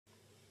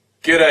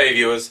G'day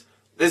viewers.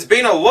 There's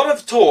been a lot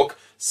of talk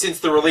since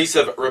the release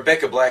of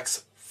Rebecca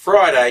Black's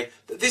Friday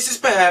that this is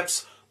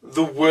perhaps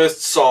the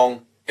worst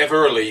song ever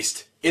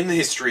released in the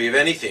history of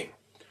anything.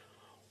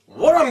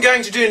 What I'm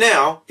going to do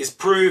now is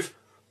prove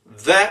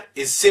that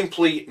is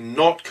simply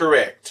not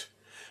correct.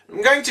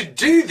 I'm going to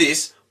do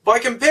this by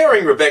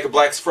comparing Rebecca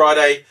Black's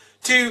Friday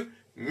to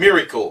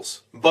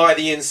Miracles by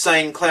the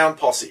Insane Clown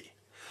Posse.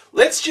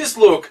 Let's just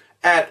look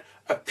at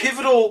a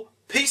pivotal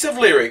piece of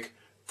lyric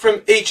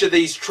from each of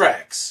these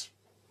tracks.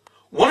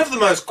 One of the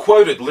most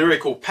quoted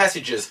lyrical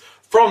passages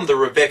from the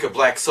Rebecca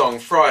Black song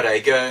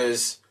Friday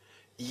goes,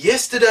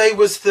 "Yesterday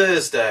was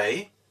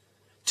Thursday,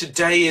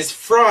 today is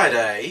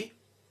Friday,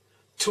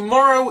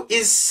 tomorrow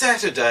is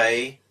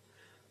Saturday,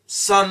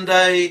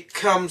 Sunday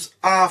comes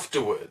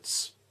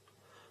afterwards."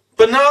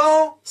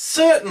 Banal?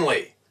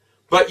 Certainly,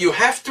 but you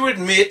have to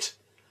admit,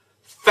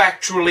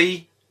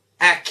 factually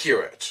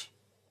accurate.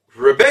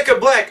 Rebecca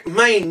Black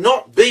may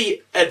not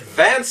be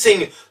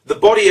advancing the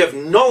body of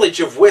knowledge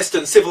of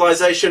Western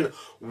civilization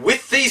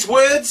with these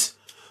words,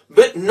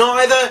 but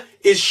neither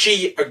is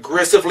she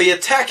aggressively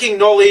attacking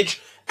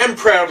knowledge and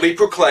proudly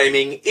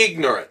proclaiming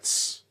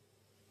ignorance.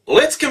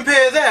 Let's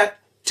compare that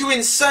to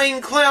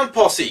Insane Clown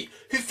Posse,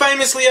 who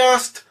famously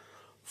asked,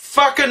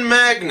 "Fucking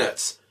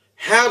magnets,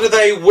 how do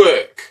they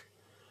work?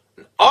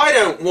 I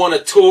don't want to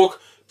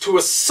talk to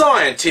a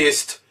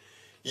scientist.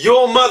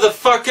 Your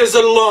motherfuckers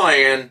are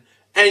lying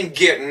and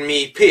getting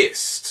me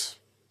pissed."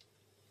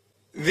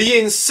 The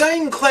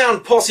Insane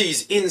Clown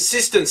Posse's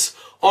insistence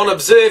on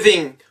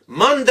observing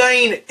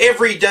mundane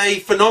everyday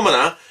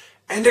phenomena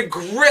and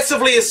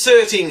aggressively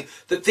asserting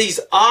that these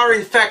are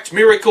in fact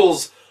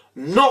miracles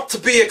not to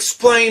be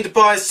explained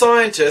by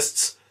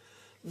scientists,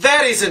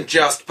 that isn't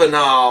just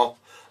banal,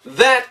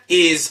 that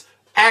is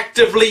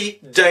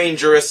actively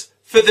dangerous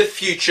for the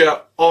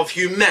future of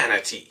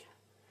humanity.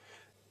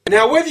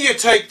 Now, whether you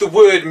take the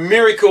word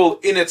miracle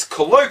in its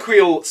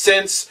colloquial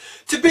sense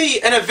to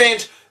be an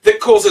event that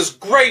causes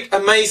great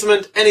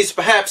amazement and is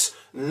perhaps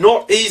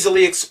not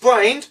easily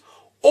explained,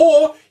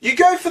 or you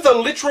go for the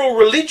literal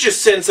religious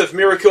sense of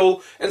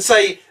miracle and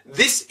say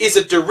this is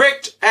a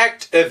direct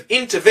act of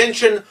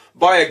intervention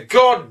by a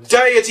god,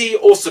 deity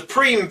or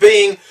supreme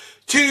being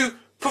to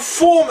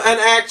perform an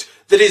act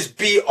that is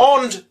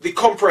beyond the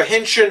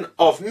comprehension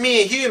of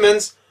mere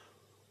humans,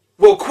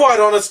 well, quite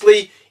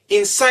honestly,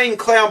 Insane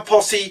Clown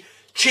Posse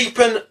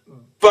cheapen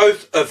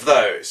both of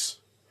those.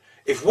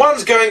 If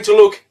one's going to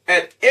look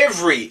at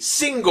every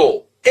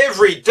single,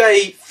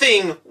 everyday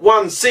thing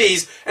one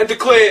sees and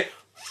declare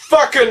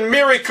fucking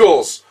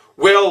miracles,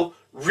 well,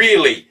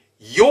 really,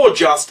 you're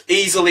just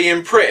easily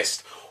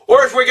impressed.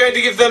 Or if we're going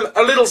to give them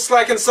a little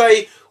slack and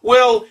say,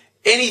 well,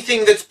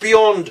 anything that's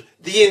beyond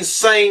the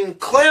Insane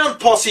Clown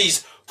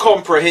Posse's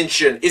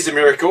comprehension is a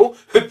miracle,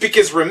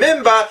 because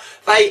remember,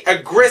 they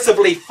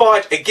aggressively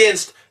fight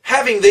against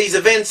having these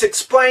events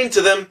explained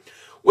to them.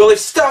 Well, if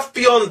stuff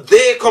beyond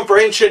their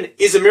comprehension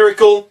is a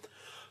miracle,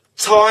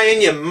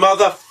 tying your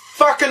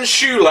motherfucking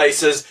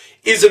shoelaces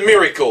is a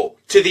miracle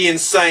to the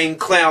Insane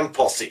Clown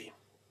Posse.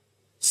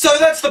 So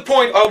that's the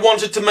point I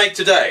wanted to make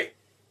today.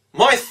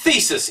 My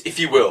thesis, if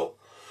you will.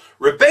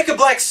 Rebecca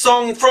Black's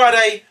song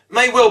Friday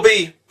may well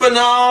be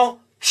banal,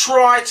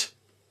 trite,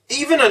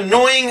 even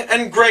annoying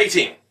and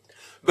grating.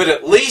 But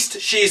at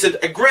least she isn't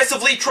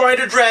aggressively trying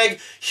to drag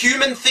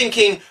human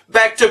thinking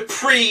back to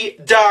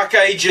pre-Dark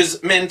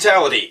Ages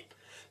mentality.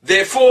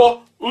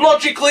 Therefore,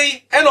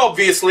 logically and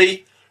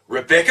obviously,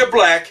 Rebecca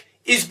Black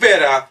is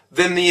better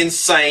than the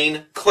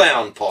Insane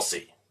Clown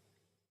Posse.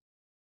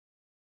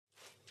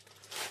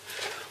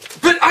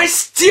 But I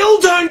still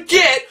don't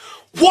get,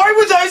 why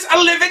were those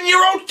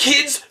 11-year-old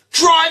kids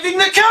driving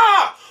the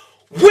car?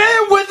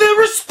 Where were the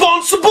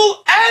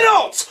responsible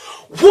adults?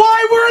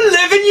 Why were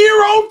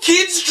 11-year-old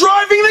kids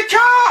driving the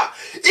car?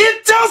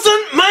 It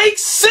doesn't make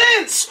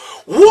sense.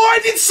 Why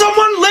did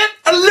someone let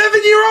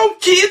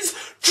 11-year-old kids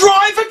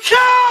drive a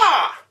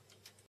car?